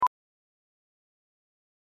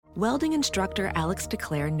Welding instructor Alex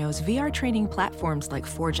DeClaire knows VR training platforms like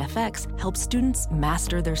Forge FX help students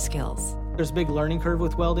master their skills. There's a big learning curve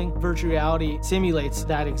with welding. Virtual reality simulates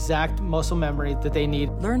that exact muscle memory that they need.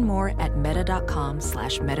 Learn more at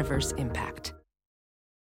meta.com/metaverseimpact.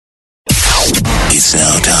 It's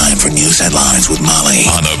now time for news headlines with Molly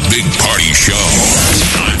on the Big Party Show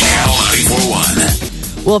on Channel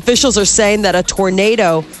 94.1. Well, officials are saying that a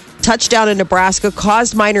tornado touched down in Nebraska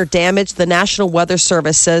caused minor damage. The National Weather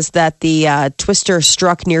Service says that the twister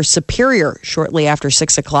struck near Superior shortly after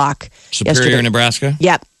 6 o'clock. Superior, yesterday. Nebraska?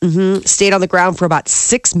 Yep. Stayed on the ground for about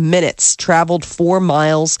 6 minutes, traveled 4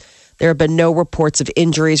 miles. There have been no reports of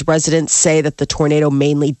injuries. Residents say that the tornado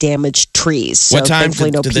mainly damaged trees. So what time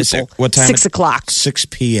thankfully, no did people. they say? What time? 6 o'clock. 6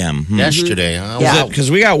 p.m. Yesterday. Yeah.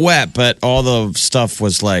 Because we got wet, but all the stuff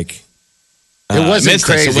was like... It wasn't missed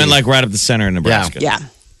us. crazy. It went like right up the center of Nebraska. Yeah.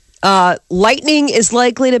 Lightning is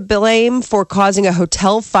likely to blame for causing a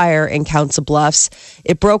hotel fire in Council Bluffs.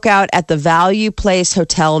 It broke out at the Value Place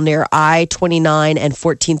Hotel near I-29 and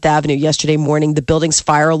 14th Avenue yesterday morning. The building's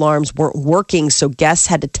fire alarms weren't working, so guests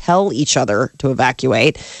had to tell each other to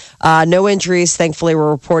evacuate. No injuries, thankfully,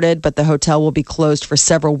 were reported, but the hotel will be closed for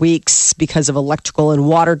several weeks because of electrical and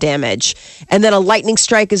water damage. And then a lightning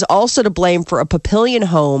strike is also to blame for a Papillion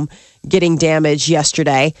home getting damaged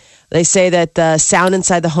yesterday. They say that the sound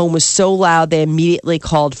inside the home was so loud they immediately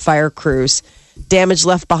called fire crews. Damage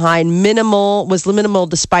left behind was minimal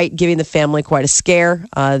despite giving the family quite a scare.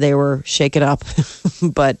 They were shaken up,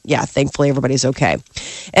 but yeah, thankfully everybody's okay.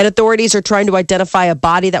 And authorities are trying to identify a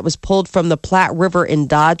body that was pulled from the Platte River in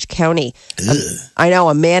Dodge County. I know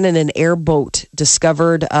a man in an airboat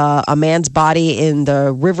discovered a man's body in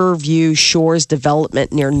the Riverview Shores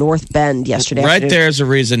development near North Bend yesterday. Right afternoon. there's a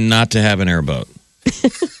reason not to have an airboat.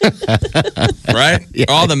 Right? Yeah.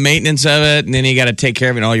 All the maintenance of it, and then you got to take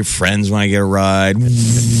care of it, and all your friends want to get a ride.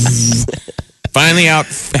 Finally out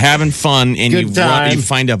having fun, and you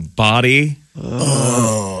find a body.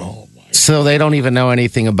 So they don't even know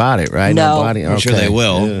anything about it, right? No. Nobody? I'm sure they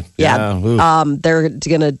will. Yeah. They're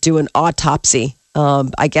going to do an autopsy.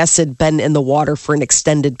 I guess it'd been in the water for an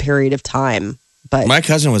extended period of time. But my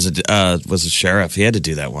cousin was a sheriff. He had to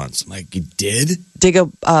do that once. I'm like, you did? Get a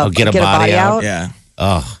body out? Yeah.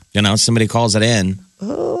 Oh. Somebody calls it in.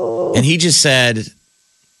 Oh. And he just said,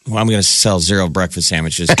 well, I'm going to sell 0 breakfast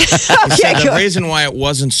sandwiches. He said the reason why it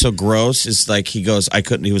wasn't so gross is like, he was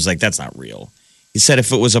like, that's not real. He said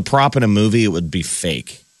if it was a prop in a movie, it would be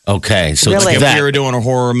fake. Okay. So Really? Like if you were doing a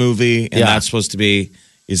horror movie and that's supposed to be,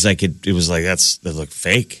 he's like, it was like, that looked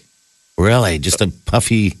fake. Really? Just a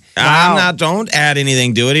puffy... Don't add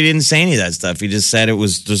anything to it. He didn't say any of that stuff. He just said it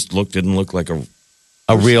didn't look like a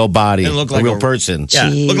real body. Didn't look like a real person. Yeah,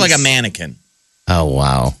 Jeez. looked like a mannequin. Oh,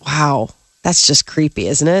 wow. Wow. That's just creepy,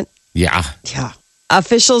 isn't it? Yeah. Yeah.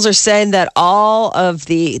 Officials are saying that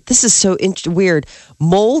this is so weird,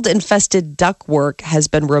 mold-infested ductwork has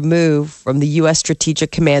been removed from the U.S.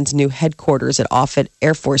 Strategic Command's new headquarters at Offutt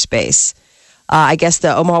Air Force Base. I guess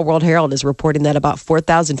the Omaha World Herald is reporting that about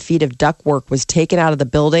 4,000 feet of ductwork was taken out of the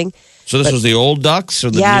building. So this was the old ducks or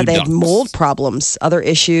the new ducks? Yeah, they had mold problems, other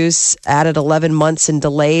issues, added 11 months in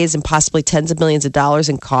delays and possibly tens of millions of dollars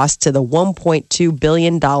in cost to the $1.2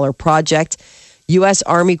 billion project. U.S.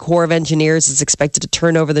 Army Corps of Engineers is expected to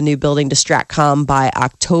turn over the new building to Stratcom by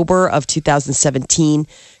October of 2017.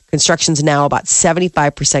 Construction's now about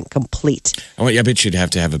 75% complete. I bet you'd have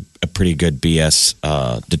to have a pretty good BS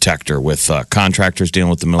detector with contractors dealing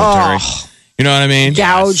with the military. Oh, you know what I mean?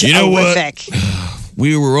 Gouge, you know horrific. What?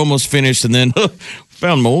 We were almost finished, and then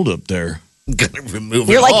found mold up there. Gotta remove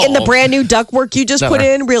You're it like all. in the brand new ductwork you just put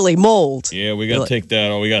in? Really? Mold. Yeah, we got to take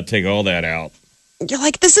that. We got to take all that out. You're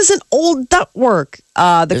like, this isn't old ductwork.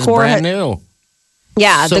 The It's Corps brand new.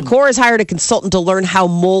 Yeah, So- the Corps has hired a consultant to learn how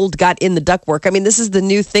mold got in the ductwork. I mean, this is the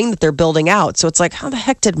new thing that they're building out. So it's like, how the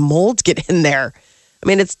heck did mold get in there? I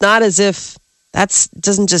mean, it's not as if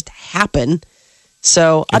doesn't just happen.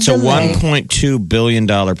 So It's a $1.2 billion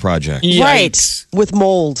project. Right, with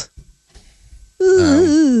mold.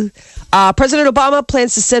 President Obama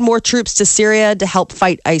plans to send more troops to Syria to help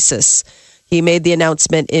fight ISIS. He made the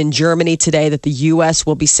announcement in Germany today that the U.S.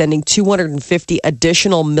 will be sending 250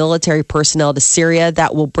 additional military personnel to Syria.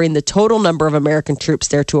 That will bring the total number of American troops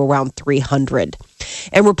there to around 300.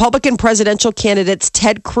 And Republican presidential candidates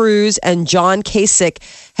Ted Cruz and John Kasich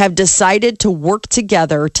have decided to work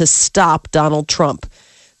together to stop Donald Trump.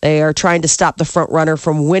 They are trying to stop the frontrunner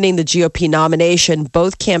from winning the GOP nomination.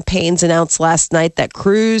 Both campaigns announced last night that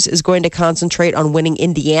Cruz is going to concentrate on winning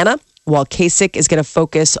Indiana while Kasich is going to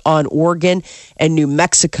focus on Oregon and New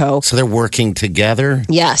Mexico. So they're working together?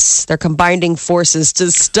 Yes, they're combining forces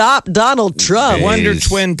to stop Donald Trump. Wonder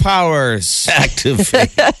Twin Powers. Activate.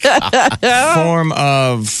 Form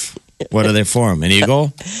of, what do they form? An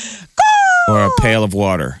eagle? Or a pail of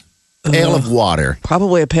water? Pail of water.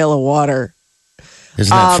 Probably a pail of water. Isn't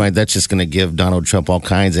that fine? That's just going to give Donald Trump all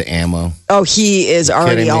kinds of ammo. Oh, he is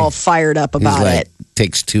already kidding me? all fired up He's about like, it.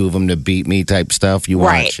 takes two of them to beat me type stuff. You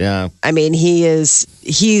Right. watch, yeah. I mean, he's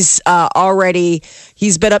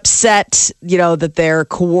been upset, that they're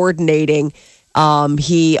coordinating.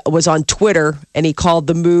 He was on Twitter and he called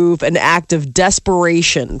the move an act of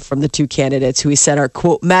desperation from the two candidates who he said are,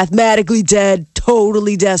 quote, mathematically dead,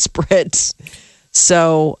 totally desperate.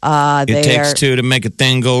 So It takes two to make a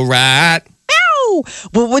thing go right.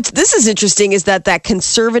 Well, this is interesting is that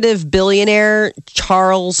conservative billionaire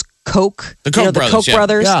Charles Koch, The Koch brothers, yeah.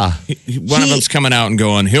 brothers. Yeah. One of them's coming out and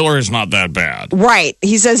going, Hillary's not that bad. Right.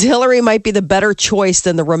 He says Hillary might be the better choice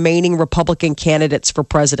than the remaining Republican candidates for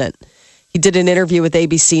president. He did an interview with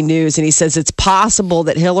ABC News and he says it's possible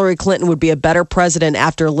that Hillary Clinton would be a better president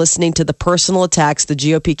after listening to the personal attacks the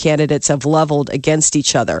GOP candidates have leveled against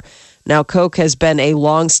each other. Now, Koch has been a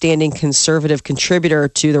longstanding conservative contributor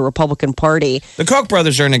to the Republican Party. The Koch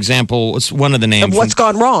brothers are an example. It's one of the names. Of what's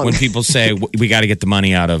gone wrong. When people say, we got to get the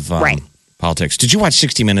money out of Right. politics. Did you watch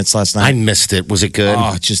 60 Minutes last night? I missed it. Was it good?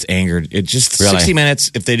 Oh, it just angered. It just Really? 60 Minutes.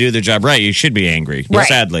 If they do their job right, you should be angry. Right.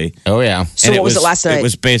 Sadly. Oh, yeah. So And what was it last night? It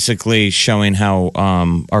was basically showing how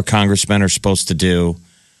our congressmen are supposed to do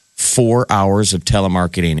 4 hours of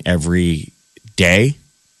telemarketing every day.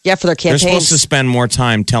 Yeah, for their They're campaigns. supposed to spend more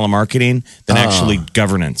time telemarketing than actually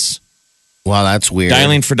governance. Wow, that's weird.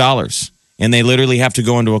 Dialing for dollars. And they literally have to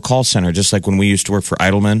go into a call center, just like when we used to work for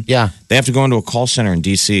Idleman. Yeah. They have to go into a call center in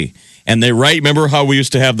D.C. And they write, remember how we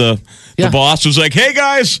used to have the boss who's like, hey,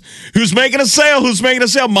 guys, who's making a sale? Who's making a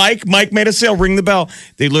sale? Mike made a sale. Ring the bell.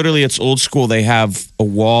 They literally, it's old school. They have a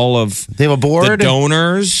wall of They have a board? the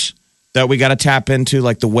donors that we got to tap into,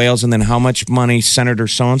 like the whales, and then how much money Senator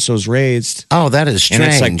so-and-so's raised. Oh, that is strange.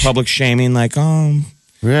 And it's like public shaming, like,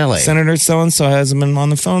 Really? Senator so-and-so hasn't been on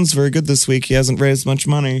the phones very good this week. He hasn't raised much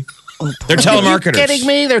money. They're telemarketers. Are you kidding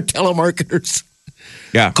me? They're telemarketers.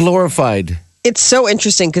 Yeah. Glorified. It's so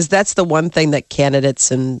interesting because that's the one thing that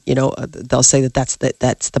candidates and they'll say that's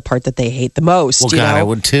the part that they hate the most. Well, God, I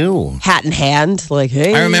would too. Hat in hand, like,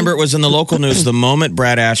 hey. I remember it was in the local news the moment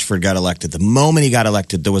Brad Ashford got elected. The moment he got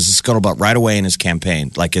elected, there was a scuttlebutt right away in his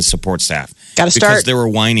campaign, like his support staff. Gotta start. Because they were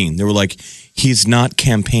whining. They were like, he's not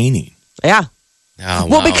campaigning. Yeah. Oh,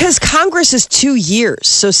 Well, wow. because Congress is 2 years.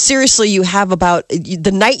 So seriously, you have about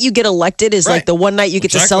the night you get elected is like Right. the one night you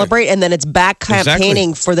get to Exactly. celebrate, and then it's back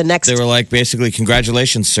campaigning for the next. They were like, basically,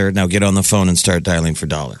 congratulations, sir. Now get on the phone and start dialing for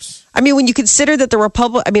dollars. I mean, when you consider that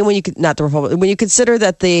when you consider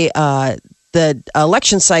that the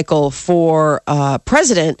election cycle for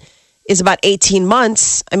president is about 18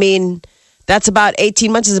 months. I mean, that's about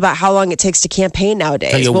 18 months is about how long it takes to campaign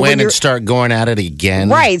nowadays. So you But when win you're- and start going at it again.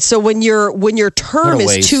 Right. So when your term What a is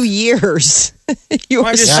waste. 2 years, you are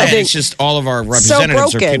I'm just saying, spending. it's just all of our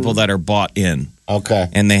representatives are broken. people that are bought in. Okay.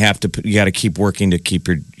 And they have to, you got to keep working to keep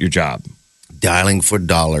your job. Dialing for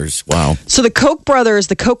dollars. Wow. So the Koch brothers,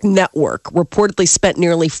 the Koch network, reportedly spent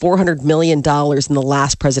nearly $400 million in the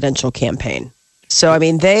last presidential campaign. So, I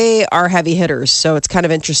mean, they are heavy hitters. So it's kind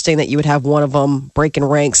of interesting that you would have one of them breaking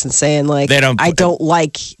ranks and saying, like, I don't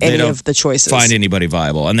like any of the choices. Find anybody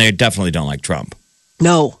viable. And they definitely don't like Trump.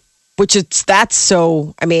 No. That's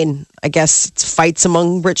so, I mean, I guess it's fights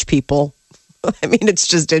among rich people. I mean, it's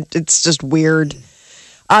just weird.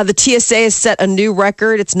 The TSA has set a new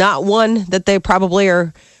record. It's not one that they probably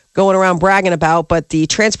are going around bragging about, but the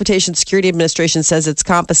Transportation Security Administration says it's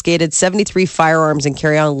confiscated 73 firearms and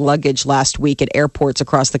carry-on luggage last week at airports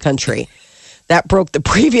across the country. That broke the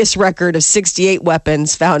previous record of 68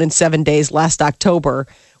 weapons found in 7 days last October.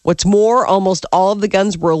 What's more, almost all of the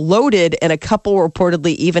guns were loaded, and a couple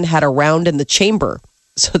reportedly even had a round in the chamber.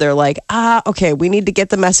 So they're like, okay, we need to get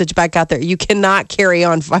the message back out there. You cannot carry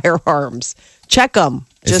on firearms. Check them.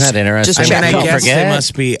 Isn't that interesting? Just check I them. guess they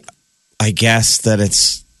must be, I guess that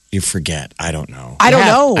it's, you forget. I don't know. I don't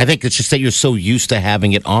know. I think it's just that you're so used to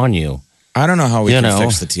having it on you. I don't know how we You can know.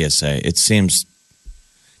 fix the TSA. It seems,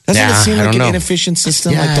 doesn't Nah, it seem I like don't an know. inefficient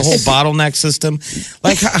system? Like the Yes. whole bottleneck system?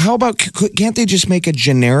 Like, how about, can't they just make a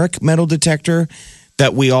generic metal detector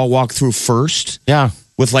that we all walk through first? Yeah.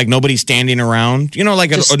 With like nobody standing around,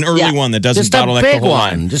 like Just- an early yeah. one that doesn't Just a bottleneck big the whole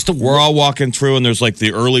one. line. We're all walking through, and there's like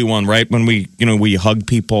the early one, right? When we hug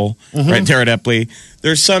people, right there at Epley.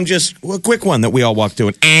 There's some just a quick one that we all walk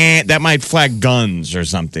through, and that might flag guns or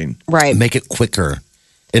something. Right. Make it quicker.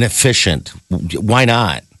 inefficient. Why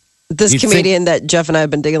not? This You'd comedian that Jeff and I have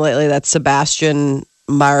been digging lately, that's Sebastian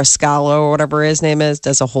Maniscalco or whatever his name is,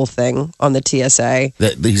 does a whole thing on the TSA.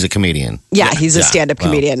 He's a comedian. Yeah, he's a stand-up Wow.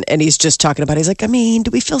 comedian, and he's just talking about. He's like, I mean,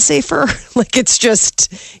 do we feel safer? Like, it's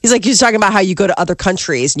just. He's talking about how you go to other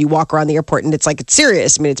countries and you walk around the airport, and it's like it's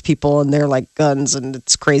serious. I mean, it's people and they're like guns, and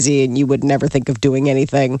it's crazy, and you would never think of doing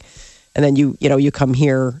anything. And then you come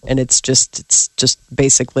here, and it's just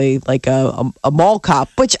basically like a mall cop,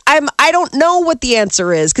 which I don't know what the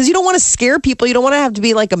answer is because you don't want to scare people. You don't want to have to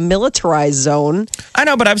be like a militarized zone. I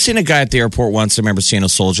know, but I've seen a guy at the airport once. I remember seeing a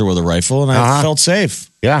soldier with a rifle, and I felt safe.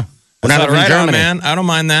 Yeah. I We're thought, not in right on, Germany. man. I don't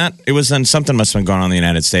mind that. It was then something must have been going on in the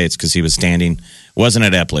United States because he was standing. Wasn't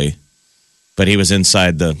at Epley, but he was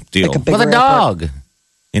inside the deal. Like a big With a airport. dog.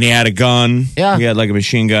 And he had a gun. Yeah. He had like a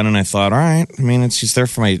machine gun. And I thought, all right. I mean, it's just there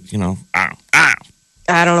for my,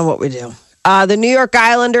 I don't know what we do. The New York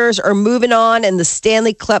Islanders are moving on in the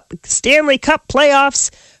Stanley Cup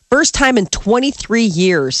playoffs. First time in 23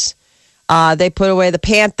 years. They put away the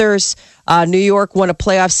Panthers. New York won a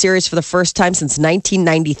playoff series for the first time since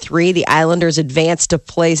 1993. The Islanders advanced to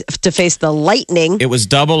face the Lightning. It was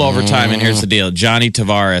double overtime, and here's the deal. Johnny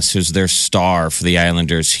Tavares, who's their star for the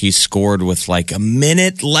Islanders, he scored with like a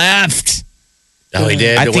minute left. Oh, he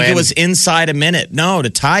did? I To think it win? was inside a minute. No, to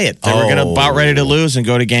tie it. They were going to about ready to lose and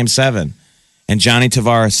go to game 7. And Johnny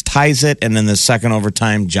Tavares ties it, and then the second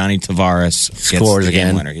overtime, Johnny Tavares Scores gets the game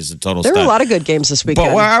again. winner. He's a total There stud. were a lot of good games this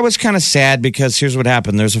weekend. But I was kind of sad because here's what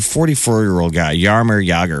happened. There's a 44-year-old guy, Jaromir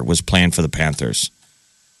Jagr, was playing for the Panthers.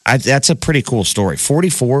 That's a pretty cool story.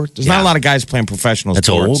 44? There's not a lot of guys playing professional That's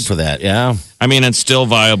sports. old for that, yeah. I mean, it's still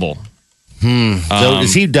viable. So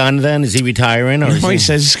is he done then? Is he retiring? Or is No, he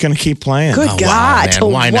says he's going to keep playing. Good wow, God.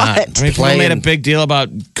 man. Why not? What? I mean, people Playing- made a big deal about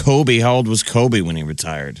Kobe. How old was Kobe when he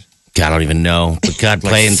retired? God, I don't even know. But God,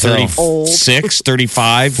 Like playing 36,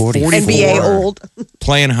 35, 44. NBA old.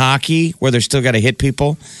 Playing hockey where they're still got to hit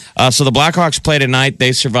people. So the Blackhawks play tonight.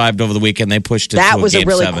 They survived over the weekend. They pushed it That to was a game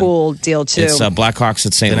really 7. cool deal, too. It's Blackhawks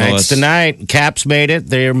at St. Louis. Tonight's tonight. Caps made it.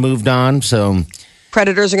 They're moved on. So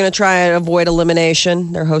Predators are going to try and avoid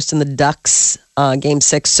elimination. They're hosting the Ducks, Game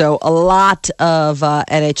 6. So a lot of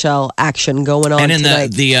NHL action going on And in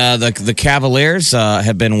tonight. the Cavaliers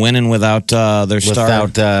have been winning without their star.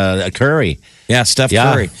 without Curry. Yeah, Steph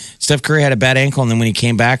Yeah. Curry. Steph Curry had a bad ankle, and then when he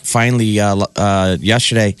came back finally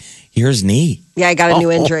yesterday, he hurt his knee. Yeah, I got a new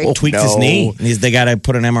injury. Tweaked his no. knee. And they got to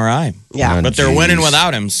put an MRI. Yeah. Oh, But they're winning geez.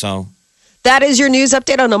 without him, so. That is your news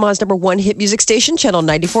update on Omaha's #1 hit music station, Channel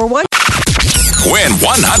 94.1. Win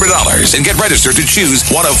 $100 and get registered to choose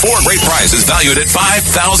one of 4 great prizes valued at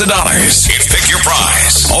 $5,000. It's Pick Your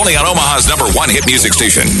Prize. Only on Omaha's #1 hit music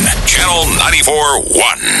station, Channel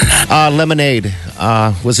 94.1. Lemonade.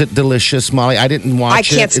 Was it delicious, Molly? I didn't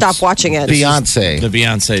watch it. I can't stop It's watching it. Beyonce. The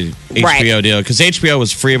Beyonce HBO Right. deal. Because HBO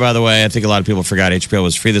was free, by the way. I think a lot of people forgot HBO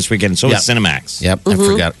was free this weekend. And so was Yep. Cinemax. Yep, I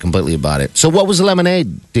forgot completely about it. So what was the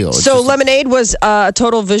Lemonade deal? It's So just- Lemonade was a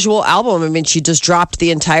total visual album. I mean, she just dropped the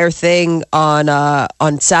entire thing on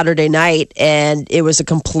Saturday night, and it was a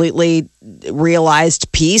completely realized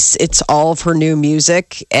piece. It's all of her new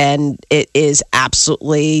music, and it is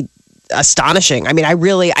absolutely astonishing. I mean,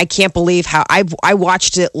 I can't believe how I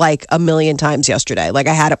watched it like a million times yesterday. Like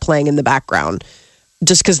I had it playing in the background,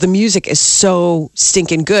 just because the music is so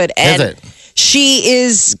stinking good. And it? she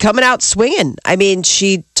is coming out swinging. I mean,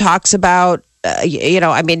 she talks about.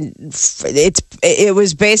 I mean, it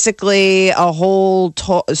was basically a whole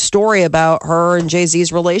story about her and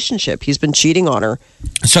Jay-Z's relationship. He's been cheating on her.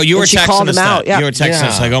 So you were And she texting called us him that. out, yeah. You were texting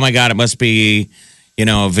us Yeah. like, oh my God, it must be,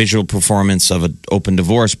 a visual performance of an open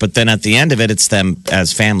divorce. But then at the end of it, it's them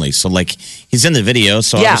as family. So like he's in the video.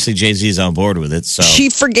 So Yeah. obviously Jay-Z's on board with it. So She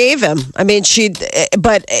forgave him. I mean,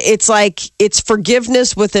 but it's like, it's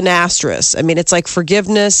forgiveness with an asterisk. I mean, it's like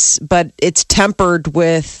forgiveness, but it's tempered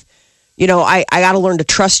with, I got to learn to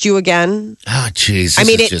trust you again. Oh, jeez. I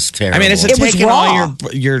mean, this it- is just terrible. I mean, is it, It was taking raw.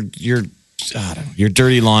 all your I don't know, your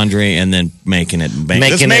dirty laundry and then making it let's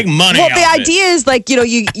Making make it- money. Well, out the of it. idea is like,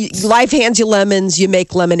 you life hands you lemons, you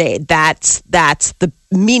make lemonade. That's the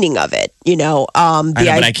meaning of it. I know, but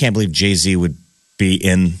I can't believe Jay-Z would be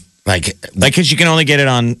in like, because you can only get it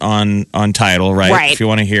on Tidal, right? Right. If you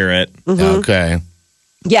want to hear it. okay.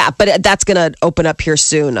 Yeah, but that's going to open up here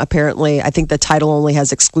soon. Apparently, I think the title only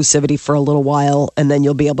has exclusivity for a little while, and then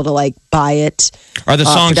you'll be able to like buy it. Are the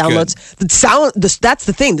songs for downloads? That's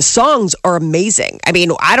the thing. The songs are amazing. I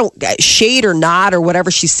mean, I don't shade or not or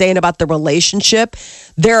whatever she's saying about the relationship.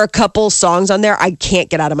 There are a couple songs on there I can't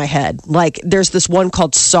get out of my head. Like, there's this one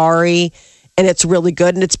called "Sorry," and it's really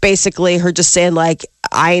good. And it's basically her just saying like,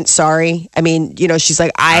 I ain't sorry. I mean, she's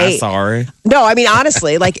like, sorry. No, I mean,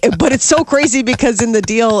 honestly, but it's so crazy because in the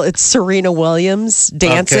deal, it's Serena Williams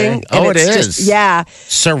dancing. Okay. Oh, and it it's is. Yeah.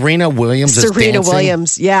 Serena Williams is Serena dancing?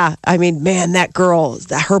 Williams. Yeah. I mean, man, that girl,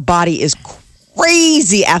 her body is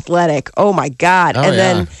crazy athletic. Oh, my God. Oh, and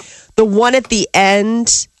then the one at the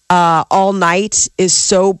end, All Night, is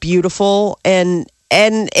so beautiful. And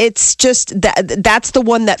it's just that's the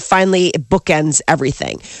one that finally bookends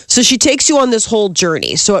everything. So she takes you on this whole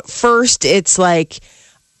journey. So at first it's like,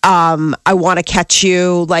 I want to catch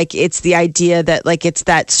you. Like it's the idea that like it's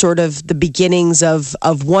that sort of the beginnings of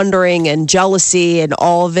wondering and jealousy and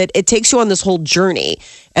all of it. It takes you on this whole journey.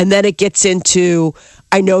 And then it gets into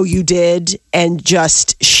I Know You Did, and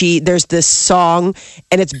there's this song,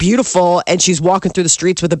 and it's beautiful, and she's walking through the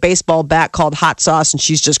streets with a baseball bat called Hot Sauce, and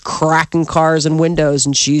she's just cracking cars and windows,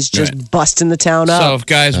 and she's just busting the town up. So if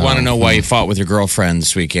guys want to know why you fought with your girlfriend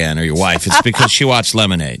this weekend or your wife, it's because she watched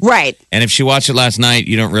Lemonade. Right. And if she watched it last night,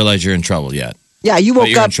 you don't realize you're in trouble yet. Yeah, you woke But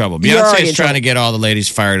you're up. in trouble. you're already Beyonce's in trying trouble. to get all the ladies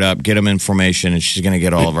fired up, get them information, and she's going to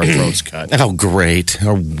get all of our throats cut. Oh, great.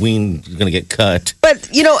 Our ween's going to get cut. But,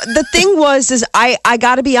 the thing is I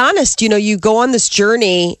got to be honest, you go on this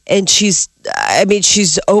journey and she's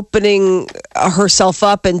opening herself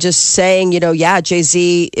up and just saying, yeah,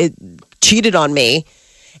 Jay-Z cheated on me.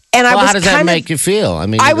 And I was how does that make you feel? I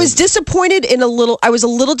mean, I was disappointed I was a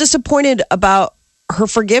little disappointed about her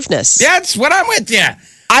forgiveness. Yeah, that's what I'm with you.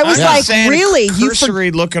 I was like, really?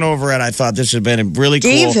 Cursory looking over it, I thought this would have been really cool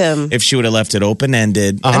Gave him. if she would have left it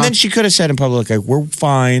open-ended. And then she could have said in public, like, we're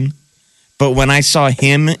fine. But when I saw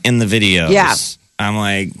him in the videos, Yeah. I'm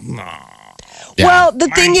like, Yeah. Well, the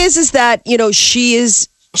thing is that, she is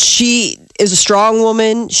a strong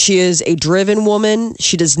woman. She is a driven woman.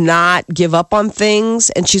 She does not give up on things.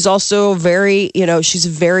 And she's also she's a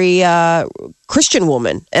very Christian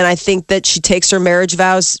woman. And I think that she takes her marriage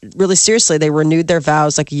vows really seriously. They renewed their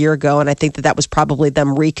vows like a year ago. And I think that was probably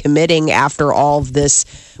them recommitting after all of this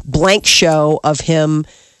blank show of him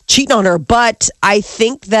cheating on her. But I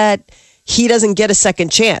think that he doesn't get a second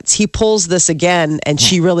chance. He pulls this again, and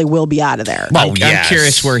she really will be out of there. I'm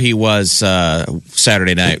curious where he was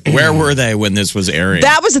Saturday night. Where were they when this was airing?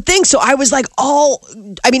 That was the thing. So I was like,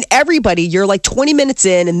 everybody, you're like 20 minutes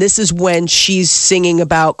in, and this is when she's singing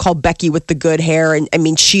about Call Becky with the Good Hair. And I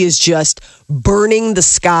mean, she is just burning the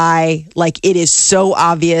sky. Like it is so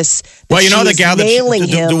obvious. That the gal nailing the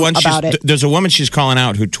him one about it. there's a woman she's calling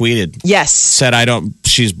out who tweeted. Yes. Said,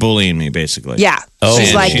 she's bullying me, basically. Yeah.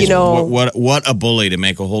 She's like, what a bully to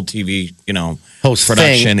make a whole TV, Host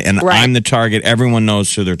production, thing. and Right. I'm the target. Everyone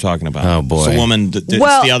knows who they're talking about. Oh, boy. It's a woman. It's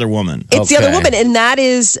the other woman. It's the other Okay. woman, and that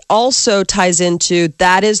is also ties into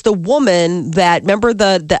that is the woman that remember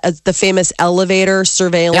the famous elevator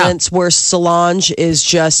surveillance where Solange is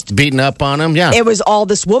just beating up on him. Yeah. it was all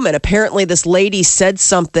this woman. Apparently, this lady said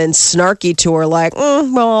something snarky to her, like,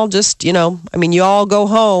 I'll just, you all go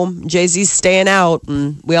home. Jay-Z's staying out.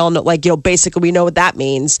 And we all know, basically, we know what that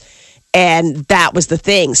means. And that was the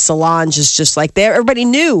thing. Solange is just like there. Everybody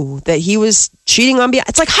knew that he was cheating on Beyonce.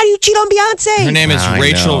 It's like, how do you cheat on Beyonce? Her name is I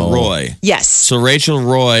Rachel know. Roy. Yes. So Rachel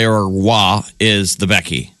Roy, or Wah, is the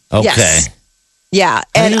Becky. Okay. Yes. Yeah. How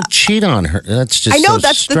And do you cheat on her? That's just I know so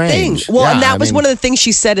that's strange. the thing. Well, Yeah, and that I was mean, one of the things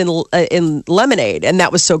she said in Lemonade, and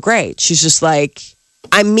that was so great. She's just like,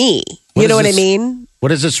 I'm me. What You know is what I this? mean? What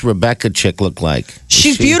does this Rebecca chick look like?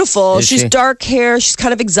 She's beautiful. Is She's she? dark hair. She's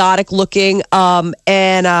kind of exotic looking. Are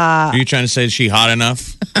you trying to say is she hot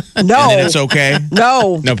enough? No, And then it's okay?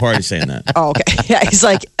 no. No party saying that. Oh, okay. Yeah, he's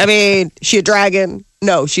like, she a dragon?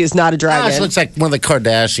 No, she is not a Ah, dragon. she looks like one of the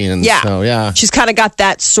Kardashians. Yeah. So, yeah. She's kind of got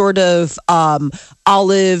that sort of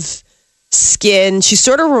olive skin. She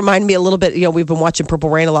sort of reminded me a little bit, we've been watching Purple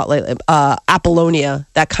Rain a lot lately. Apollonia,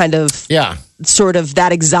 that kind of Yeah. sort of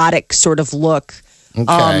that exotic sort of look.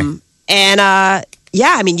 Okay.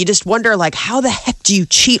 You just wonder, like, how the heck do you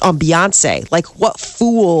cheat on Beyonce? Like, what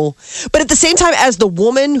fool? But at the same time, as the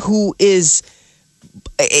woman who is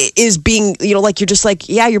being, you're just like,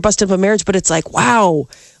 yeah, you're busted up a marriage, but it's like, wow,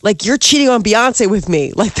 like you're cheating on Beyonce with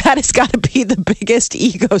me. Like that has got to be the biggest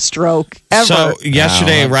ego stroke ever. So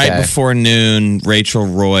yesterday, Oh, okay. right before noon, Rachel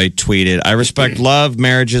Roy tweeted, I respect love,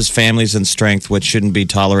 marriages, families, and strength, which shouldn't be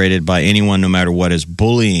tolerated by anyone, no matter what, is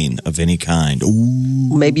bullying of any kind.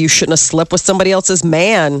 Ooh. Maybe you shouldn't have slept with somebody else's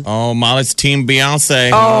man. Oh, Molly's Team Beyonce.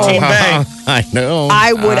 Oh. Team Bay. I know.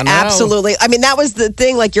 I would know. absolutely. I mean, that was the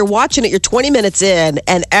thing. Like, you're watching it, you're 20 minutes in,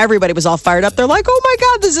 and everybody was all fired up. They're like, oh my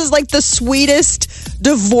God, this is like the sweetest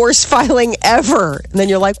divorce filing ever. And then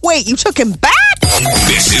you're like, wait, you took him back?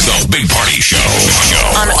 This is the Big Party Show.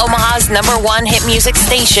 On Omaha's #1 hit music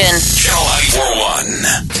station. Channel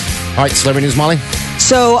 941. All right, celebrity news, Molly.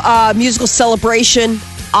 So, musical celebration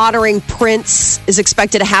honoring Prince is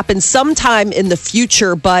expected to happen sometime in the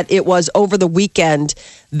future, but it was over the weekend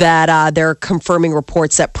that they're confirming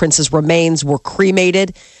reports that Prince's remains were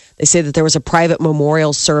cremated. They say that there was a private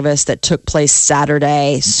memorial service that took place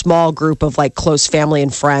Saturday. Small group of like close family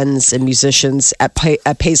and friends and musicians at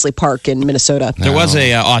Paisley Park in Minnesota. There was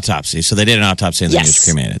a autopsy, so they did an autopsy and then he was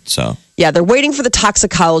cremated. So yeah, they're waiting for the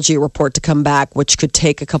toxicology report to come back, which could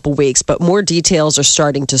take a couple weeks. But more details are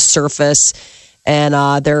starting to surface,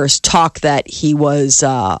 and there's talk that he was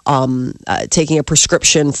taking a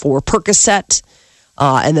prescription for Percocet.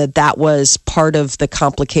 And that was part of the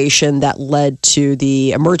complication that led to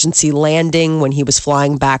the emergency landing when he was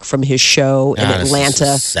flying back from his show in Atlanta.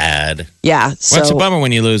 This is sad. Yeah. So it's a bummer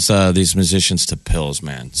when you lose these musicians to pills,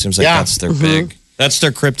 man. Seems like that's their that's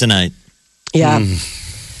their kryptonite. Yeah.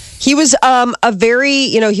 He was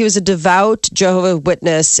he was a devout Jehovah's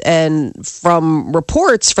Witness, and from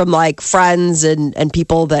reports from like friends and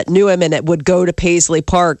people that knew him and it would go to Paisley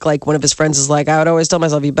Park, like one of his friends is like, I would always tell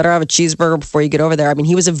myself, you better have a cheeseburger before you get over there. I mean,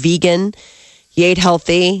 he was a vegan. He ate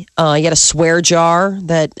healthy. He had a swear jar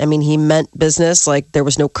that, I mean, he meant business. Like there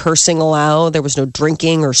was no cursing allowed. There was no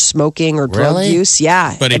drinking or smoking or drug use.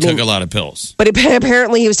 Yeah. But he took a lot of pills. But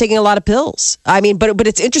apparently he was taking a lot of pills. I mean, but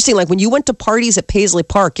it's interesting. Like when you went to parties at Paisley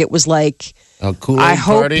Park, it was like a Kool-Aid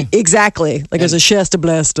party. Exactly. Like it was a Shasta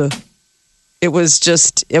Blaster. It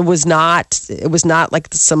was not like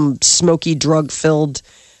some smoky drug filled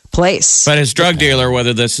place. But his drug dealer,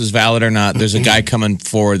 whether this is valid or not, there's a guy coming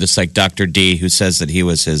forward that's like Dr. D, who says that he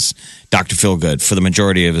was his Dr. Feelgood for the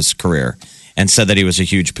majority of his career and said that he was a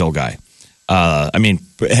huge pill guy. I mean,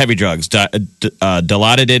 heavy drugs,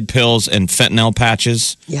 Dilaudid pills and fentanyl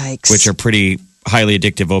patches, Yikes. which are pretty highly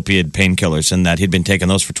addictive opiate painkillers, and that he'd been taking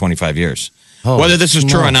those for 25 years. Whether this is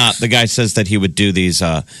true or not, the guy says that he would do these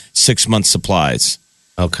 6-month supplies.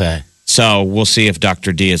 Okay. So we'll see if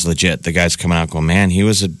Dr. D is legit. The guy's coming out going, man, he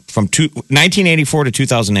was from 1984 to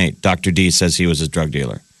 2008. Dr. D says he was a drug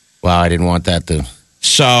dealer. Wow, I didn't want that to.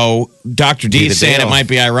 So Dr. D is saying it might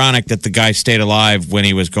be ironic that the guy stayed alive when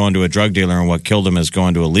he was going to a drug dealer, and what killed him is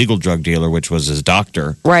going to a legal drug dealer, which was his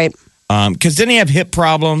doctor. Right. Because didn't he have hip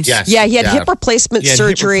problems? Yes. Yeah, he had hip replacement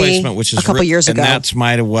surgery which is a couple years ago. And that's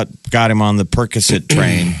might have what got him on the Percocet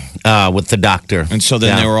train. With the doctor. And so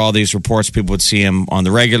then there were all these reports. People would see him on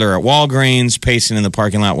the regular at Walgreens, pacing in the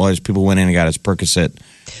parking lot while people went in and got his Percocet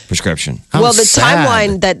prescription. Well, the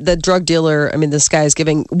timeline that the drug dealer, I mean, this guy is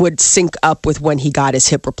giving would sync up with when he got his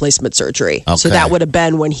hip replacement surgery. Okay. So that would have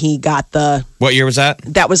been when he got the... What year was that?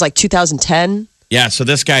 That was like 2010. Yeah, so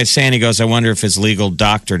this guy's saying, he goes, I wonder if his legal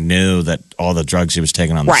doctor knew that all the drugs he was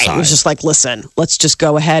taking on the side. Right, it was just like, listen, let's just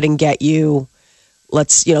go ahead and get you...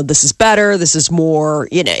 Let's, this is better. This is more,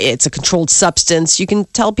 it's a controlled substance. You can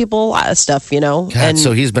tell people a lot of stuff, God, and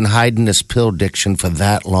so he's been hiding this pill addiction for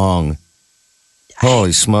that long.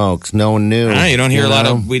 Holy smokes. No one knew. You don't hear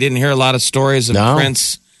we didn't hear a lot of stories of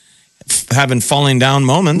Prince having falling down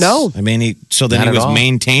moments. No. I mean, he was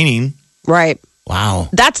maintaining. Right. Wow.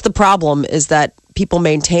 That's the problem is that people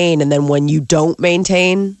maintain. And then when you don't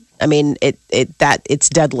maintain, I mean, it's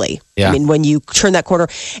deadly. Yeah. I mean, when you turn that corner,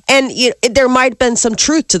 and there might have been some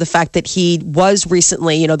truth to the fact that he was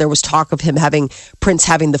recently, there was talk of Prince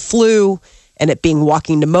having the flu and it being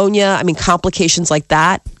walking pneumonia. I mean, complications like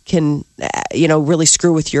that can, really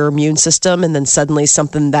screw with your immune system. And then suddenly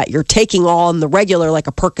something that you're taking on the regular, like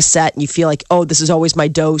a Percocet, and you feel like, oh, this is always my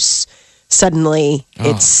dose. Suddenly,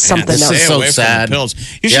 it's something else. This is so away from sad. the pills.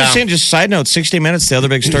 You should have seen, just side note, 60 Minutes, the other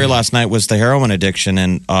big story last night was the heroin addiction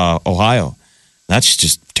in Ohio. That's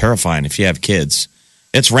just terrifying if you have kids.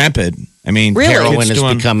 It's rampant. I mean, Really? Heroin is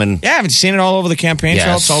becoming. Yeah, haven't you seen it all over the campaign trail?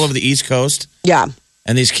 Yes. It's all over the East Coast. Yeah.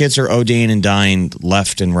 And these kids are ODing and dying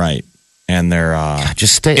left and right. And they're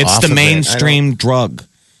just stay it's off the of it. mainstream drug.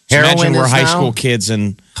 So Heroin imagine we're is high now? school kids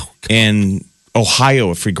in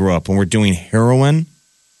Ohio if we grew up and we're doing heroin.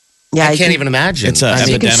 Yeah. I can't even imagine. It's a You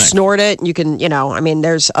can epidemic. snort it. You can, I mean,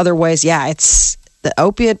 there's other ways. Yeah, it's the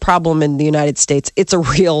opiate problem in the United States. It's a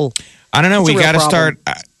real. I don't know. It's a We real got to problem.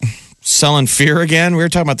 start selling fear again. We were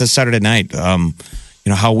talking about this Saturday night.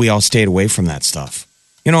 How we all stayed away from that stuff.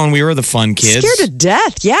 And we were the fun kids. Scared to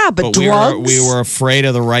death. Yeah, but drugs. we were afraid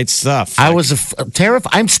of the right stuff. I was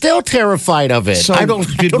terrified. I'm still terrified of it. So I don't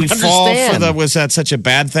did we fall understand. for was that such a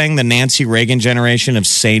bad thing? The Nancy Reagan generation of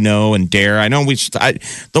say no and dare. I know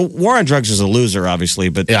the war on drugs is a loser, obviously,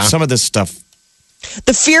 but some of this stuff.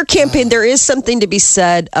 The fear campaign, there is something to be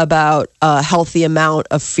said about a healthy amount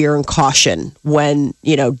of fear and caution when,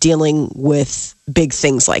 dealing with big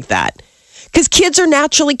things like that. Because kids are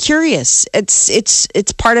naturally curious.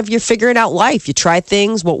 It's part of your figuring out life. You try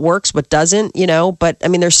things, what works, what doesn't, But I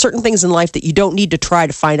mean, there's certain things in life that you don't need to try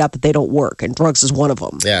to find out that they don't work. And drugs is one of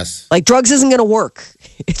them. Yes. Like drugs isn't going to work.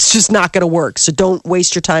 It's just not going to work. So don't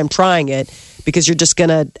waste your time trying it because you're just going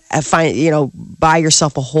to buy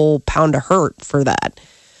yourself a whole pound of hurt for that.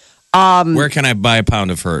 Where can I buy a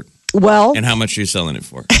pound of hurt? Well, and how much are you selling it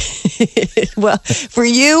for? Well, for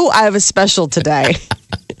you, I have a special today.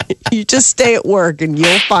 You just stay at work and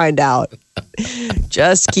you'll find out.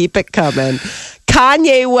 Just keep it coming.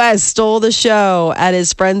 Kanye West stole the show at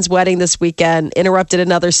his friend's wedding this weekend, interrupted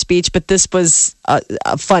another speech, but this was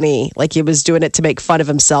funny. Like he was doing it to make fun of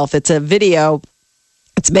himself. It's a video.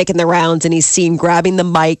 It's making the rounds, and he's seen grabbing the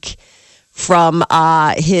mic from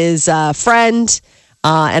his friend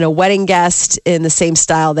and a wedding guest in the same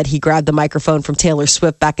style that he grabbed the microphone from Taylor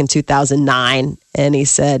Swift back in 2009. And he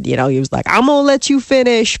said, he was like, I'm going to let you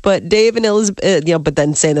finish. But Dave and Elizabeth, but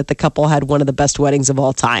then saying that the couple had one of the best weddings of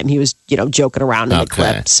all time. He was, joking around in the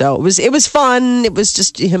clip. So it was fun. It was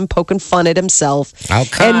just him poking fun at himself.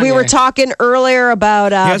 And we were talking earlier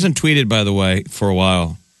about. He hasn't tweeted, by the way, for a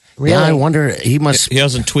while. Really? Yeah, I wonder, he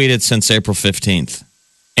hasn't tweeted since April 15th.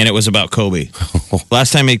 And it was about Kobe.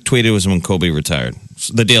 Last time he tweeted was when Kobe retired.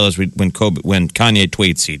 So the deal is when Kanye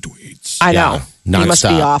tweets, he tweets. I know. Yeah, he must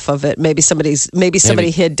be off of it. Maybe somebody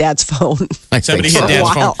hid Dad's phone. Somebody hid Dad's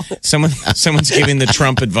phone. Someone's giving the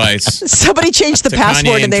Trump advice. Somebody changed the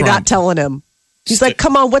password and they're not telling him. He's like,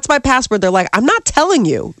 come on, what's my password? They're like, I'm not telling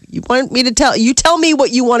you. You want me to tell you? Tell me what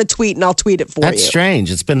you want to tweet and I'll tweet it for you. That's strange.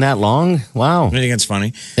 It's been that long? Wow. I think it's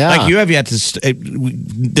funny. Yeah. Like you have yet to.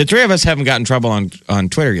 The three of us haven't gotten in trouble on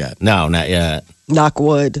Twitter yet. No, not yet. Knock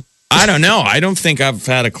wood. I don't know. I don't think I've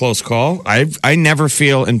had a close call. I never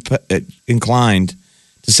feel inclined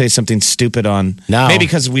to say something stupid on. No. Maybe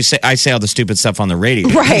because I say all the stupid stuff on the radio.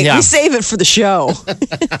 Right. Yeah. We save it for the show.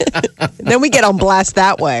 Then we get on blast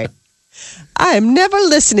that way. I am never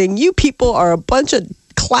listening. You people are a bunch of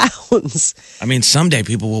clowns. I mean, someday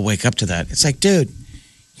people will wake up to that. It's like, dude,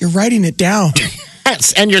 you're writing it down.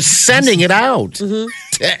 Yes, and you're sending it out to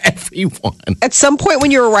everyone. At some point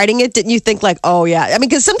when you were writing it, didn't you think like, oh, yeah. I mean,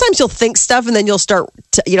 because sometimes you'll think stuff and then you'll start,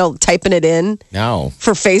 typing it in. No.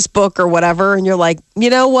 For Facebook or whatever. And you're like, you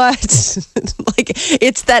know what? Like,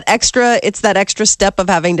 it's that extra step of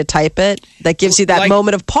having to type it that gives you that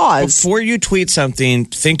moment of pause. Before you tweet something,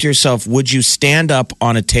 think to yourself, would you stand up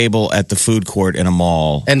on a table at the food court in a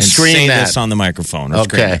mall and scream say that? This on the microphone?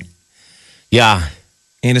 Okay. Yeah.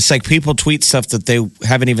 And it's like people tweet stuff that they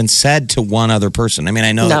haven't even said to one other person. I mean,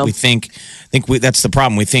 I know that we think that's the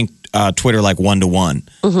problem. We think Twitter like one-to-one.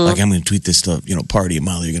 Like, I'm going to tweet this stuff, party,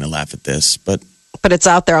 Molly, you're going to laugh at this. But it's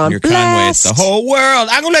out there on your Conway, it's the whole world.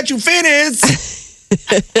 I'm going to let you finish.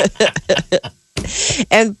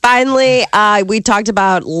 And finally, we talked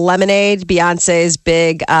about Lemonade, Beyonce's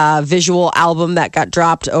big visual album that got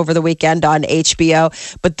dropped over the weekend on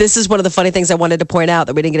HBO. But this is one of the funny things I wanted to point out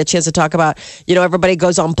that we didn't get a chance to talk about. Everybody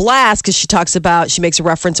goes on blast because she makes a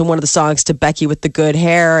reference in one of the songs to Becky with the good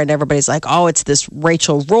hair. And everybody's like, oh, it's this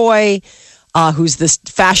Rachel Roy, who's this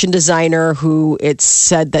fashion designer who it's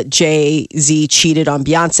said that Jay-Z cheated on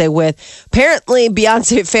Beyonce with. Apparently,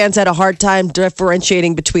 Beyonce fans had a hard time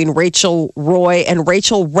differentiating between Rachel Roy and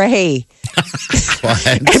Rachel Ray.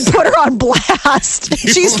 And put her on blast.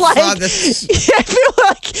 She's like, I feel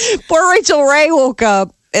like poor Rachel Ray woke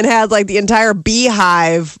up and had like the entire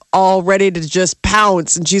beehive all ready to just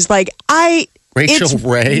pounce. And she's like, Rachel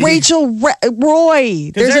Roy.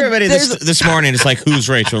 Because everybody this morning is like, who's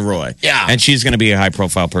Rachel Roy? Yeah. And she's going to be a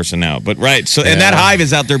high-profile person now. But, right. So, and that hive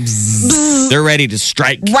is out there. They're ready to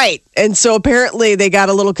strike. Right. And so apparently they got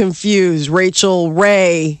a little confused. Rachel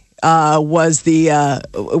Ray was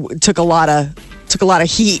took a lot of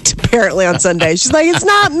heat, apparently, on Sunday. She's like, it's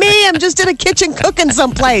not me. I'm just in a kitchen cooking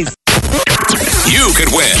someplace. You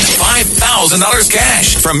could win $5,000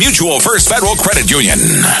 cash from Mutual First Federal Credit Union.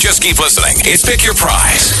 Just keep listening. It's Pick Your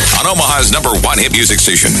Prize on Omaha's #1 hit music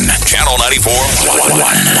station, Channel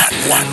 94.1.